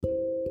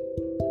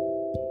Good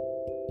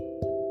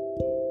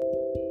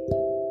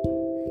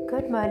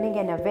morning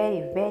and a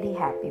very, very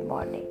happy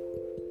morning.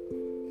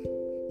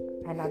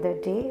 Another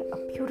day, a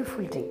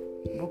beautiful day.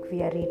 Book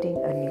we are reading,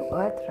 A New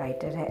Earth,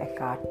 writer है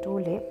Eckhart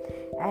Tolle,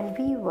 and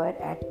we were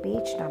at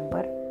page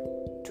number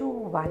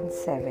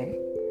 217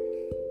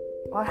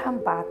 और हम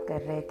बात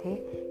कर रहे थे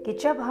कि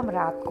जब हम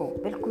रात को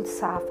बिल्कुल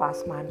साफ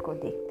आसमान को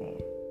देखते हैं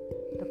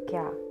तो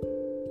क्या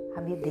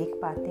हम ये देख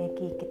पाते हैं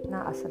कि कितना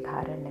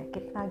असाधारण है,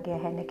 कितना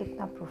गहन है,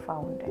 कितना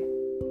प्रोफाउंड है।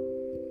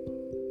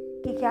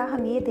 कि क्या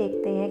हम ये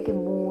देखते हैं कि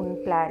मून,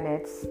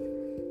 प्लैनेट्स,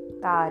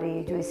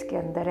 तारे जो इसके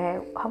अंदर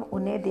है, हम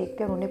उन्हें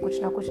देखते हैं और उन्हें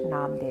कुछ ना कुछ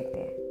नाम देते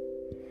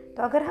हैं।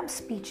 तो अगर हम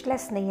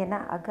स्पीचलेस नहीं है ना,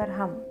 अगर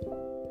हम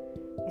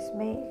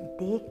इसमें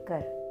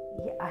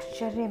देखकर ये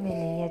आश्चर्य में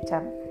नहीं है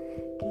जब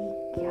कि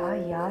क्या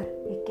यार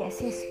ये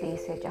कैसी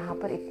स्पेस है जहाँ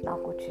पर इतना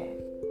कुछ है।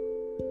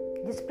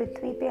 जिस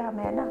पृथ्वी पे हम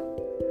है ना,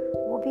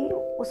 वो भी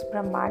उस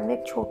ब्रह्मांड में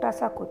एक छोटा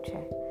सा कुछ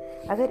है।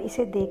 अगर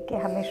इसे देख के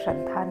हमें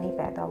श्रद्धा नहीं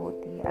पैदा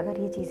होती है, अगर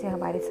ये चीज़ें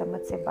हमारी समझ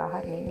से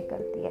बाहर नहीं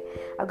निकलती है,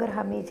 अगर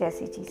हमें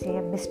जैसी चीज़ें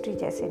या मिस्ट्री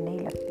जैसे नहीं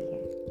लगती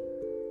है,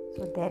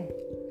 so then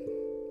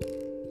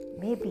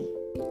maybe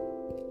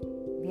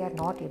we are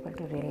not able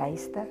to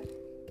realise the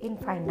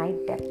infinite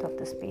depth of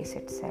the space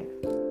itself.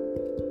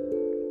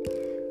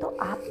 तो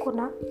आपको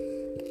ना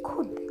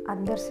खुद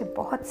अंदर से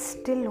बहुत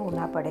स्टिल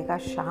होना पड़ेगा,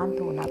 शांत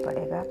होना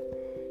पड़ेगा,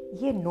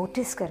 ये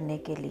नोटिस करने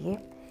के लिए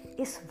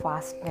इस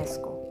वास्टनेस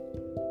को,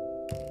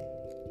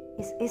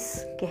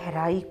 इस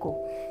गहराई को,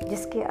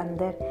 जिसके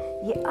अंदर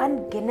ये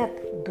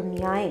अनगिनत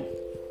दुनियाएं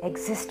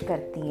एग्जिस्ट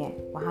करती हैं,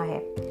 वहाँ है।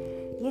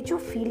 ये जो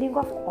फीलिंग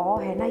ऑफ ऑ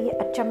है ना, ये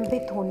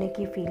अचंभित होने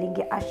की फीलिंग,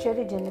 ये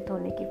आश्चर्यजनित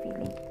होने की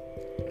फीलिंग,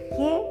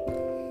 ये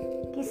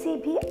किसी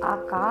भी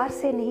आकार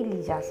से नहीं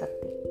ली जा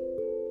सकती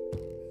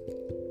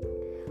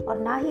और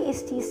ना ही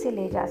इस चीज़ से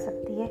ले जा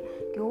सकती है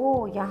कि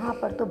वो यहाँ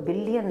पर तो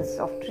बिलियंस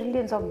ऑफ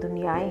ट्रिलियंस ऑफ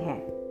दुनियाएं हैं।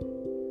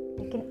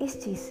 लेकिन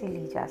इस चीज़ से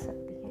ली जा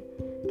सकती है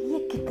कि ये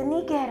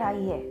कितनी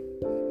गहराई है,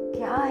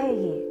 क्या है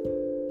ये,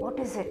 व्हाट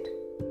इज़ इट,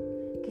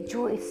 कि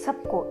जो इस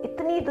सबको,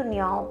 इतनी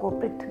दुनियाओं को,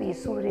 पृथ्वी,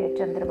 सूर्य,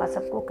 चंद्रमा,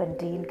 सबको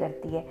कंटेन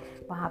करती है,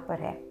 वहाँ पर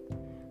है।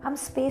 हम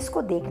स्पेस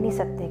को देख नहीं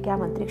सकते। क्या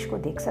हम अंतरिक्ष को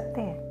देख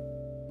सकते हैं?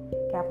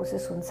 क्या आप उसे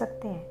सुन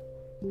सकते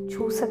हैं,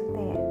 छू सकते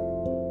हैं,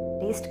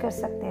 टेस्ट कर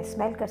सकते हैं,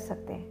 स्मेल कर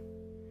सकते हैं?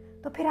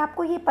 तो फिर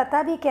आपको ये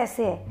पता भी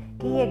कैसे है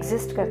कि ये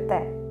एग्जिस्ट करता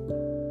है?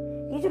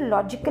 ये जो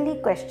लॉजिकली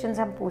क्वेश्चंस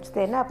हम पूछते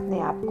हैं ना अपने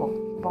आप को,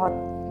 बहुत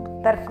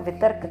तर्क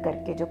वितर्क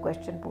करके जो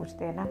क्वेश्चन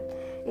पूछते हैं ना,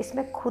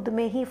 इसमें खुद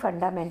में ही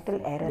फंडामेंटल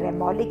एरर है,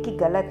 मौलिक की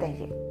गलत है।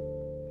 ये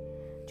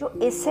जो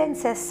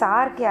एसेंस है,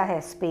 सार क्या है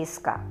स्पेस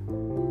का?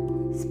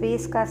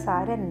 स्पेस का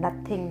सार है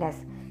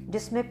नथिंगनेस,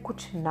 जिसमें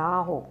कुछ ना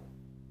हो।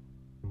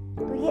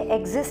 तो ये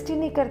एग्जिस्ट ही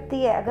नहीं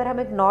करती है। अगर हम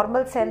एक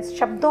नॉर्मल सेंस,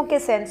 शब्दों के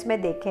सेंस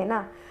में देखें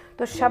ना,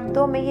 तो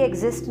शब्दों में ये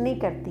एग्जिस्ट नहीं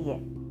करती है।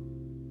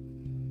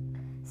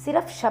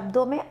 सिर्फ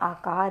शब्दों में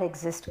आकार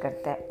एग्जिस्ट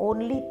करता है।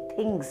 ओनली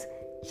थिंग्स,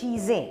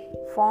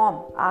 चीज़ें, फॉर्म,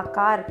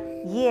 आकार,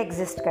 ये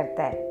एग्जिस्ट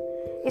करता है।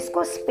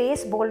 इसको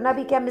स्पेस बोलना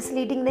भी क्या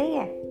मिसलीडिंग नहीं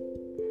है?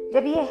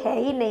 जब ये है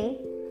ही नहीं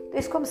तो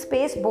इसको हम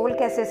स्पेस बोल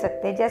कैसे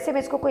सकते हैं? जैसे हम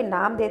इसको कोई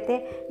नाम देते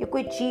हैं, ये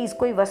कोई चीज़,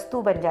 कोई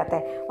वस्तु बन जाता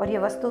है और ये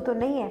वस्तु तो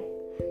नहीं है,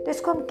 तो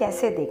इसको हम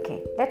कैसे देखें?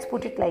 Let's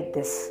put it like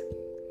this,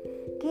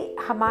 कि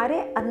हमारे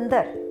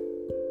अंदर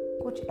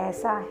कुछ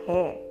ऐसा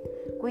है,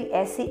 कोई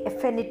ऐसी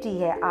एफिनिटी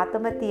है,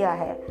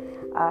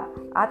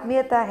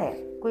 आत्मीयता है,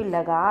 कोई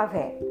लगाव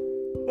है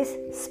इस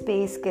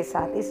स्पेस के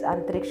साथ, इस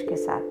अंतरिक्ष के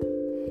साथ।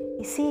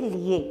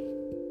 इसीलिए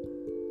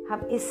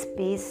हम इस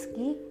स्पेस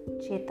की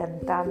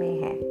चेतनता में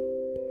हैं,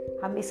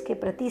 हम इसके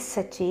प्रति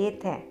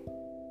सचेत हैं,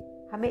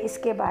 हमें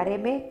इसके बारे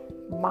में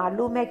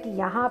मालूम है कि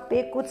यहाँ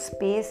पे कुछ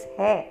स्पेस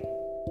है।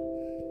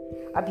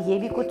 अब ये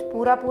भी कुछ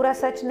पूरा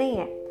सच नहीं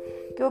है,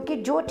 क्योंकि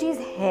जो चीज़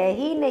है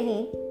ही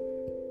नहीं,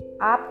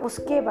 आप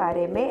उसके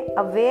बारे में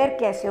अवेयर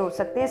कैसे हो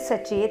सकते हैं,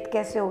 सचेत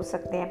कैसे हो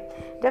सकते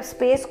हैं? जब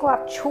स्पेस को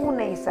आप छू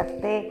नहीं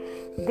सकते,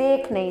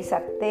 देख नहीं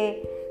सकते,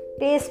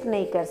 टेस्ट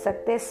नहीं कर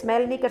सकते,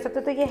 स्मेल नहीं कर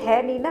सकते, तो ये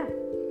है नहीं ना।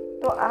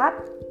 तो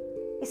आप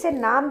इसे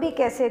नाम भी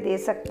कैसे दे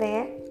सकते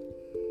हैं?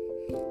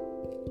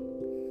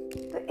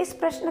 तो इस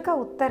प्रश्न का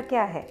उत्तर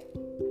क्या है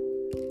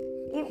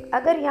कि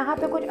अगर यहाँ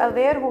पे कुछ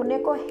अवेयर होने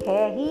को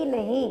है ही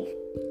नहीं,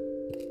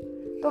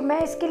 तो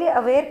मैं इसके लिए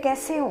अवेयर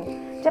कैसे हूँ?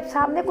 जब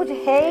सामने कुछ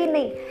है ही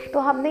नहीं, तो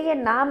हमने ये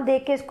नाम दे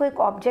के इसको एक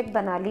ऑब्जेक्ट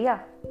बना लिया,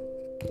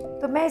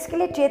 तो मैं इसके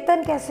लिए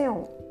चेतन कैसे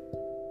हूँ?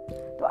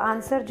 तो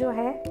आंसर जो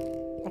है,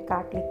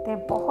 एकार्ट लिखते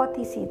हैं, बहुत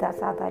ही सीधा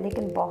साधा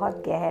लेकिन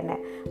बहुत गहन है,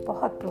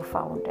 बहुत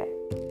प्रोफाउंड है।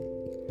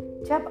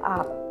 जब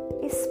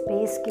आप इस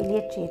स्पेस के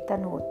लिए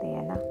चेतन होते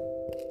हैं ना,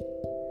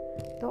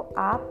 तो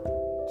आप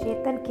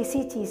चेतन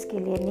किसी चीज़ के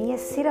लिए नहीं है,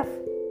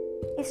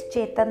 सिर्फ इस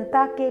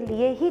चेतनता के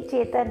लिए ही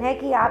चेतन है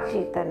कि आप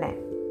चेतन हैं।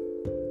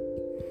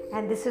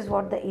 And this is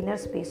what the inner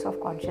space of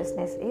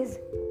consciousness is.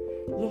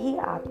 यही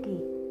आपकी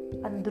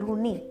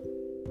अंदरूनी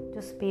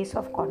जो स्पेस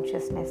ऑफ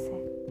कॉन्शियसनेस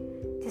है,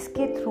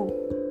 जिसके through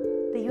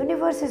the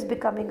universe is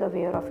becoming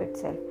aware of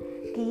itself,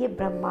 कि ये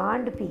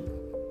ब्रह्मांड भी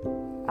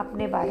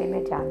अपने बारे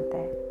में जानता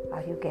है।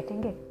 Are you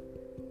getting it?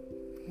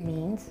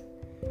 Means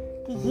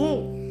कि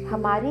ये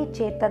हमारी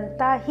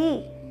चेतनता ही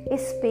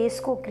इस स्पेस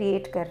को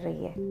क्रिएट कर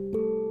रही है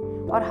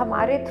और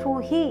हमारे थ्रू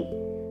ही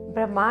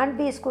ब्रह्मांड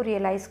भी इसको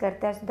रियलाइज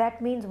करता है.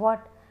 That means what?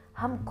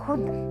 हम खुद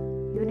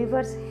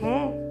यूनिवर्स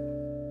हैं.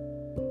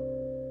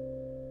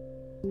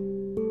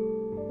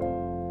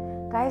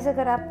 गाइस,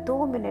 अगर आप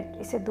 2 मिनट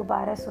इसे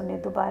दोबारा सुने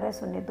तो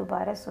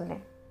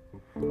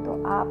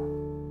आप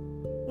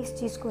इस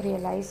चीज़ को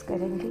रियलाइज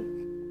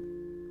करेंगे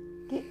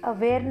कि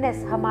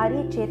अवेयरनेस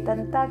हमारी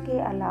चेतनता के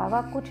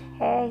अलावा कुछ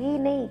है ही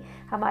नहीं,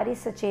 हमारी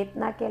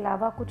सचेतना के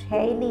अलावा कुछ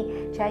है ही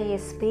नहीं, चाहे ये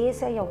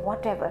स्पेस है या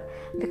वॉट एवर.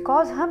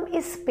 बिकॉज हम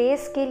इस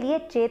स्पेस के लिए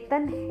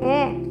चेतन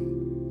हैं,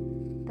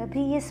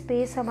 तभी ये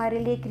स्पेस हमारे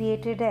लिए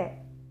क्रिएटेड है.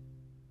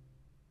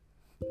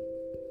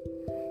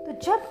 तो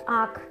जब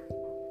आँख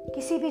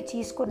किसी भी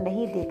चीज़ को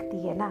नहीं देखती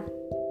है ना,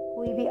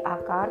 कोई भी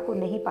आकार को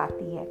नहीं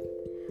पाती है,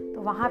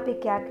 तो वहाँ पे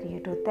क्या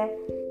क्रिएट होता है?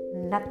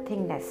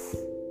 नथिंगनेस.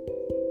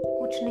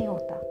 कुछ नहीं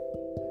होता.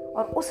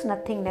 और उस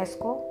नथिंगनेस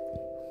को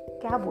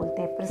क्या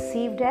बोलते हैं?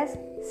 Perceived as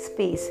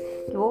space.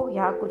 कि वो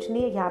यहाँ कुछ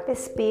नहीं है, यहाँ पे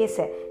स्पेस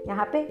है,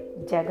 यहाँ पे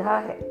जगह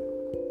है.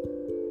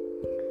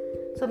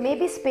 सो मे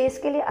बी स्पेस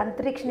के लिए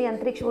अंतरिक्ष नहीं,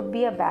 अंतरिक्ष would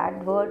be a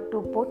bad word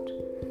to put.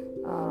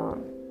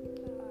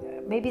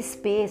 May be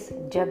space,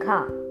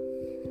 जगह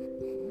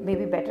may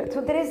be better.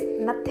 So there is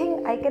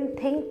nothing I can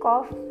think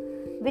of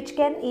which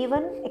can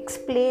even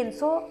explain.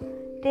 So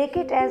take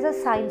it as a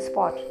sign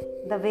spot,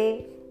 the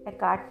way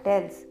Eckhart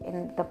tells in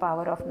The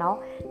Power of Now,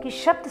 कि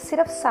शब्द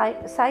सिर्फ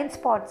sign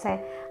spots हैं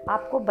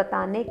आपको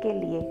बताने के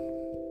लिए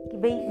कि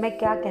भाई मैं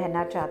क्या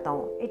कहना चाहता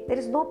हूँ. There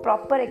is no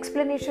proper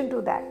explanation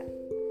to that.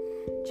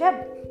 जब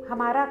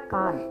हमारा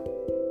कान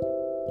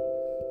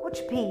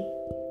कुछ भी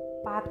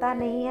पाता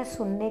नहीं है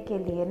सुनने के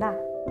लिए ना,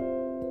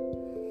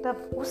 तब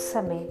उस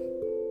समय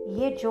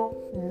ये जो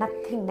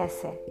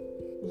नथिंगनेस है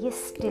ये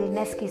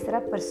स्टिलनेस की तरह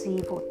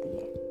परसीव होती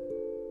है.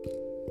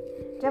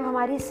 जब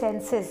हमारी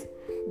सेंसेस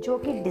जो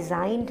कि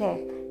डिज़ाइंड है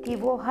कि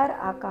वो हर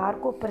आकार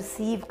को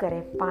परसीव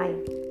करें, पाएं,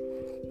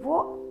 वो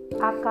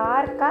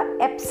आकार का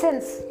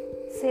एब्सेंस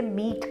से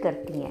मीट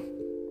करती हैं.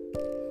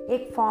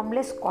 एक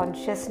फॉर्मलेस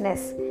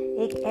कॉन्शियसनेस,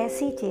 एक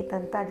ऐसी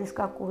चेतनता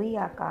जिसका कोई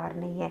आकार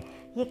नहीं है.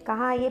 ये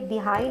कहाँ? ये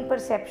बिहाइंड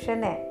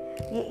परसेप्शन है.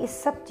 ये इस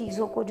सब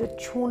चीज़ों को जो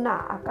छूना,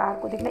 आकार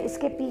को देखना,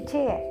 इसके पीछे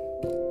है.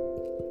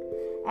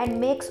 And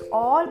makes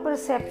all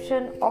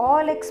perception,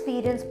 all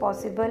experience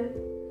possible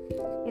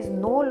is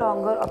no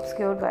longer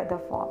obscured by the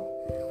form.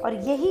 और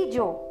यही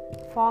जो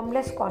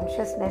फॉर्मलेस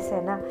कॉन्शियसनेस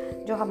है ना,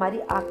 जो हमारी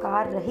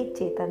आकार रहित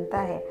चेतनता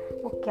है,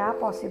 वो क्या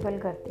पॉसिबल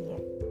करती है?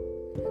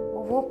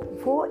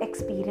 वो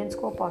एक्सपीरियंस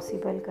को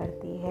पॉसिबल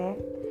करती है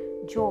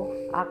जो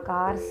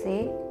आकार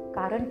से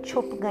कारण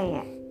छुप गए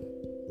हैं.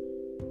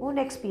 उन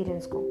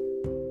एक्सपीरियंस को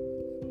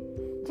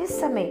जिस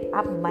समय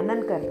आप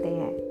मनन करते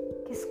हैं,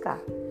 किसका?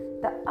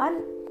 द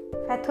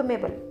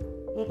अनफैथोमेबल,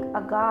 एक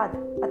अगाध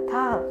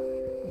अथाह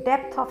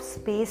डेप्थ ऑफ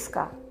स्पेस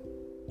का,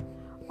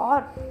 और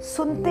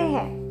सुनते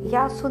हैं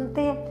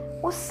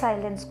उस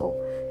साइलेंस को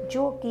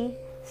जो कि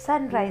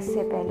सनराइज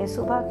से पहले,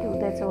 सुबह के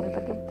उदय से उठ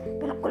के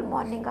बिल्कुल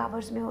मॉर्निंग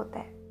आवर्स में होता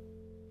है.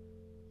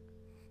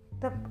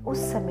 तब उस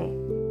समय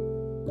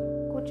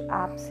कुछ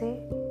आपसे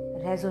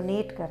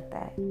रेजोनेट करता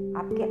है,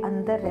 आपके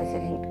अंदर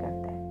रेजोनेट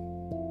करता है,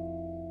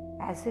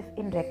 एज इफ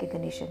इन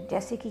रिकग्निशन,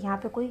 जैसे कि यहाँ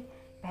पे कोई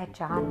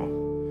पहचान है.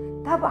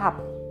 तब आप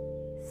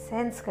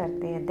सेंस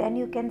करते हैं, देन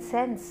यू कैन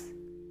सेंस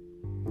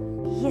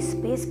ये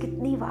स्पेस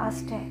कितनी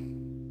वास्ट है,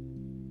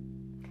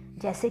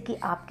 जैसे कि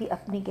आपकी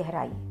अपनी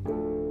गहराई.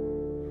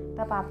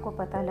 तब आपको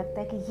पता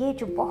लगता है कि ये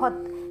जो बहुत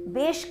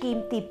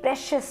बेशकीमती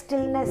प्रेशियस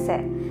स्टिलनेस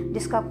है,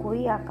 जिसका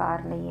कोई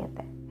आकार नहीं है,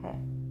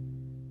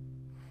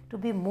 टू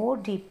बी मोर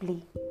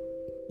डीपली,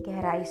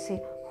 गहराई से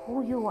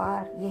हु यू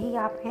आर, यही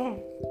आप हैं.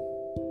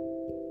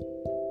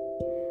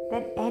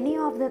 Then any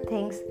of the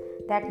things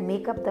that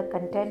make up the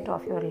content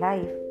of your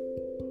life,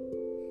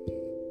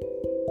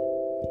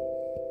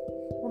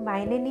 वो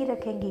मायने नहीं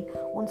रखेंगी,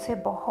 उनसे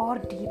बहुत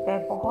डीप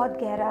है, बहुत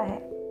गहरा है.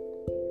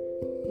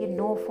 ये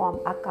नो फॉर्म,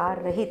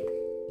 आकार रहित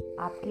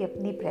आपकी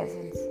अपनी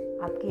प्रेजेंस,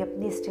 आपकी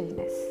अपनी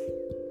स्टिलनेस.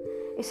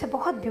 इसे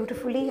बहुत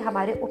ब्यूटीफुली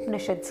हमारे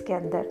उपनिषद्स के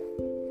अंदर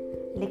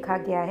लिखा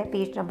गया है.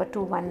 पेज नंबर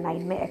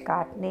 219 में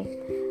एकार्ट ने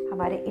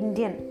हमारे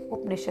इंडियन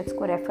उपनिषद्स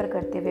को रेफ़र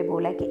करते हुए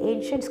बोला कि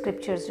एंशिएंट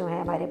स्क्रिप्चर्स जो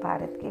हैं हमारे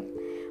भारत के,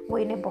 वो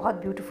इन्हें बहुत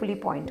ब्यूटीफुली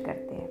पॉइंट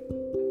करते हैं.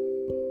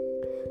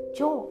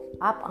 जो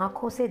आप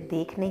आँखों से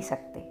देख नहीं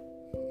सकते,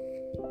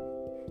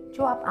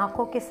 जो आप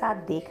आँखों के साथ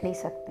देख नहीं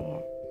सकते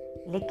हैं,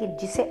 लेकिन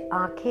जिसे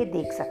आँखें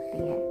देख सकती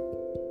हैं,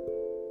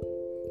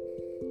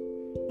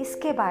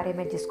 इसके बारे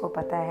में जिसको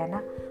पता है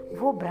ना,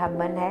 वो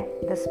ब्राह्मण है,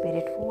 द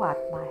स्पिरिट, वो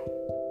आत्मा है.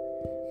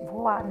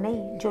 वो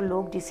नहीं जो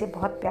लोग जिसे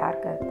बहुत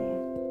प्यार करते हैं,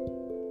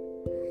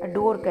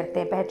 अडोर करते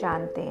हैं,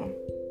 पहचानते हैं.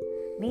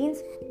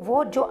 मीन्स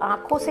वो जो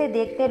आँखों से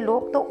देखते हैं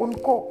लोग, तो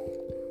उनको,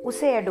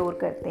 उसे अडोर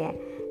करते हैं.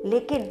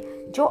 लेकिन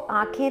जो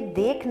आँखें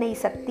देख नहीं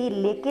सकती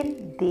लेकिन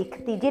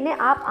देखती, जिन्हें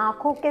आप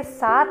आँखों के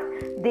साथ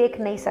देख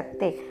नहीं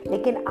सकते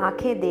लेकिन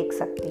आँखें देख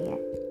सकती हैं,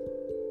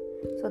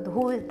 so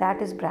who is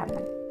that? Is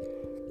Brahman.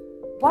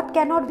 What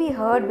cannot be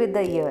heard with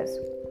the ears,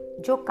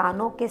 जो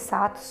कानों के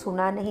साथ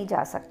सुना नहीं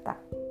जा सकता,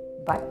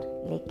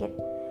 लेकिन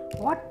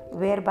what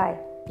whereby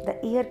the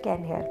ear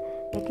can hear,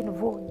 लेकिन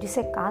वो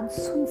जिसे कान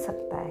सुन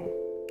सकता है।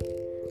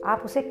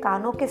 आप उसे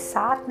कानों के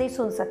साथ नहीं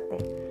सुन सकते,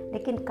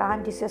 लेकिन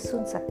कान जिसे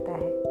सुन सकता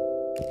है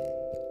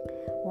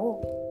वो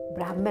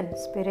ब्राह्मण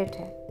स्पिरिट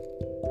है।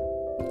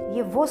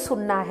 ये वो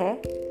सुनना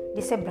है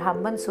जिसे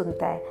ब्राह्मण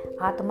सुनता है,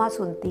 आत्मा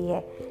सुनती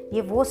है।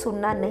 ये वो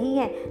सुनना नहीं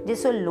है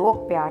जिसे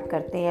लोग प्यार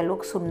करते हैं,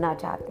 लोग सुनना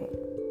चाहते हैं।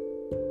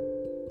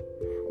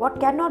 What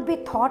cannot be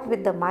thought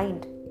with the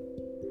mind,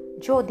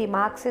 जो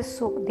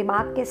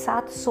दिमाग के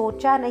साथ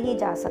सोचा नहीं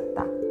जा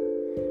सकता,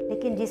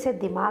 लेकिन जिसे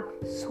दिमाग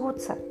सोच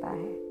सकता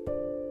है,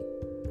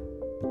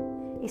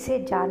 इसे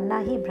जानना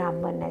ही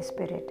ब्राह्मण है,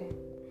 स्पिरिट है।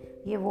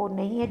 ये वो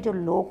नहीं है जो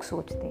लोग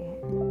सोचते हैं।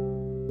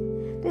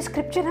 तो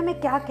स्क्रिप्चर हमें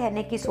क्या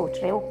कहने की सोच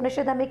रहे हैं,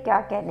 उपनिषद हमें क्या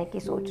कहने की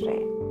सोच रहे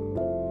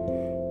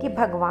हैं कि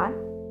भगवान,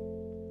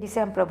 जिसे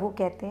हम प्रभु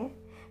कहते हैं,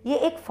 ये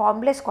एक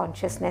फॉर्मलेस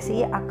कॉन्शियसनेस है,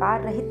 ये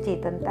आकार रहित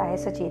चेतनता है,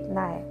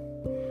 सचेतना है,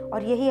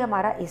 और यही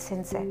हमारा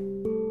एसेंस है।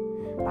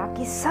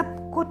 बाकी सब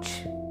कुछ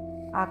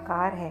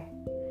आकार है,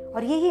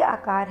 और यही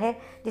आकार है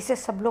जिसे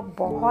सब लोग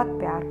बहुत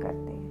प्यार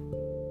करते हैं।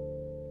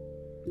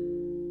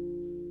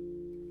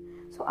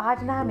 सो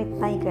आज ना हम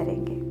इतना ही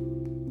करेंगे।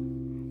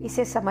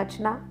 इसे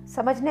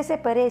समझने से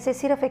परे इसे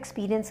सिर्फ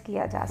एक्सपीरियंस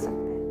किया जा सकता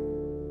है।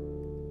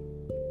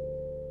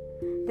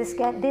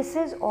 This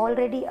is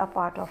already a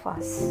part of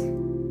us,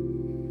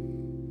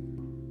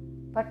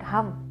 but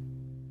हम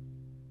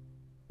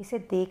इसे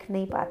देख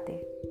नहीं पाते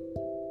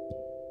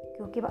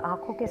क्योंकि हम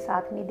आंखों के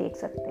साथ नहीं देख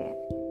सकते हैं।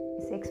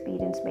 इसे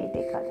एक्सपीरियंस में ही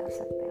देखा जा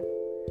सकता है।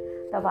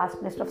 The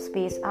vastness of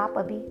space. आप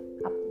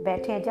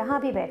बैठे हैं,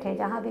 जहाँ भी बैठे हैं,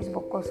 जहाँ भी इस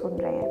बुक को सुन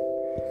रहे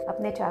हैं,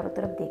 अपने चारों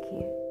तरफ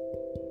देखिए।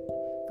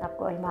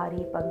 आपको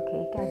अलमारी,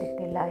 पंखे क्या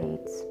दिखते हैं,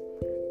 लाइट्स,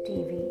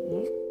 टीवी,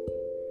 ये,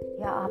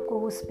 या आपको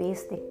वो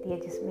स्पेस दिखती है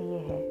जिसमें ये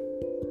है।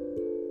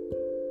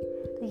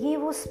 तो ये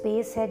वो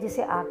स्पेस है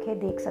जिसे आंखें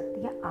देख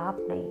सकती हैं, आप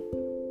नहीं,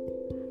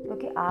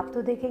 क्योंकि आप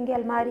तो देखेंगे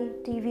अलमारी,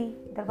 टीवी,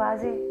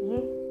 दरवाजे, ये।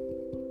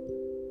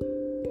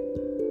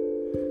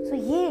 सो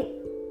ये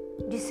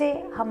जिसे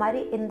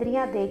हमारी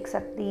इंद्रियां देख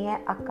सकती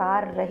हैं,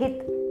 आकार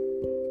रहित,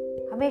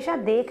 हमेशा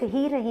देख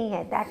ही रही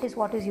हैं, that is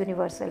what is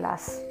universal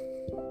us.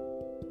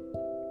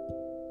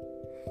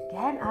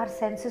 Can our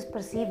senses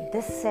perceive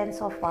this sense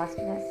of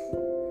vastness,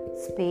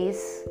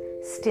 space,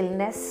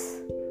 stillness?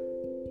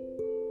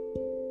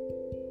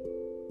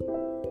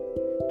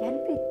 Can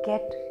we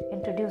get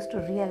introduced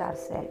to real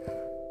ourselves?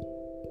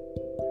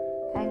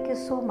 Thank you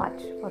so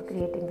much for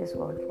creating this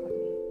world for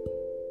me.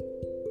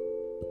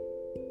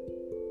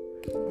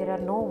 There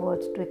are no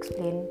words to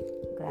explain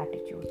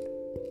gratitude.